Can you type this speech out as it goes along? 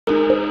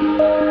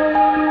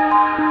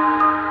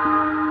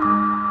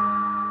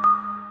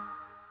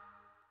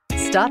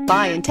Stop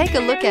by and take a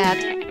look at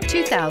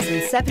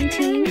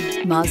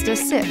 2017 Mazda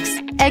 6.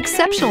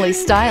 Exceptionally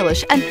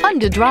stylish and fun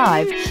to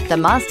drive, the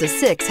Mazda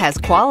 6 has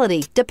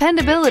quality,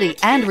 dependability,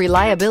 and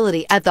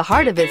reliability at the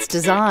heart of its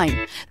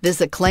design. This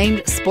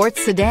acclaimed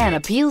sports sedan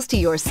appeals to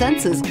your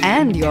senses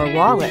and your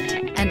wallet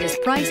and is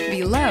priced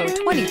below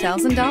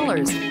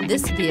 $20,000.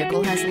 This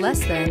vehicle has less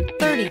than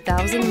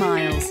 30,000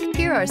 miles.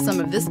 Here are some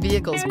of this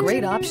vehicle's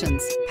great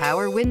options: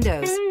 power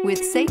windows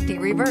with safety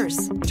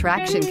reverse,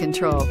 traction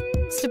control,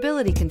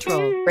 stability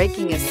control,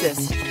 braking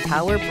assist,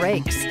 power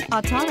brakes,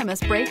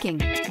 autonomous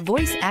braking,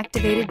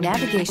 voice-activated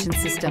navigation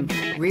system,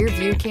 rear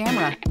view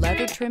camera,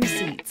 leather trim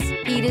seats,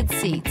 heated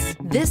seats.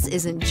 This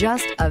isn't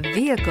just a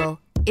vehicle,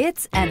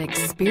 it's an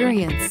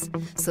experience.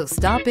 So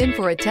stop in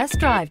for a test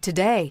drive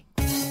today.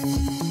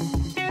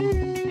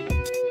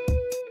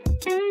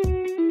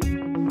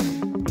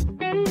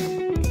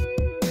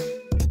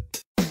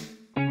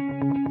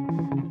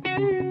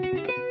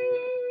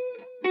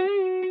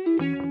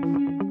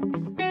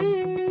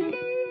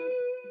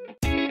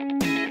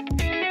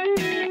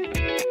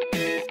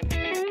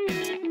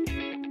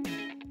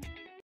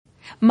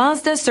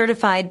 Mazda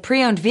certified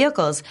pre-owned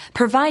vehicles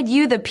provide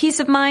you the peace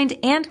of mind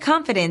and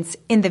confidence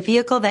in the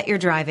vehicle that you're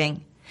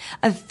driving.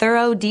 A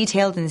thorough,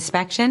 detailed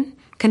inspection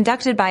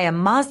conducted by a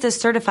Mazda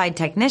certified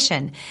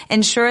technician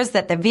ensures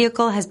that the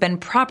vehicle has been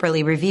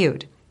properly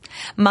reviewed.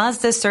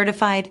 Mazda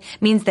certified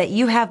means that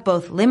you have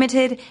both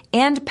limited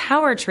and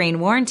powertrain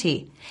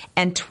warranty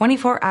and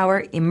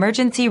 24-hour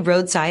emergency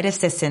roadside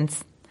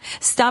assistance.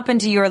 Stop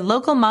into your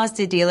local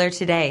Mazda dealer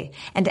today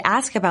and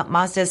ask about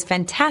Mazda's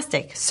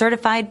fantastic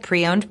certified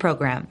pre-owned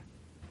program.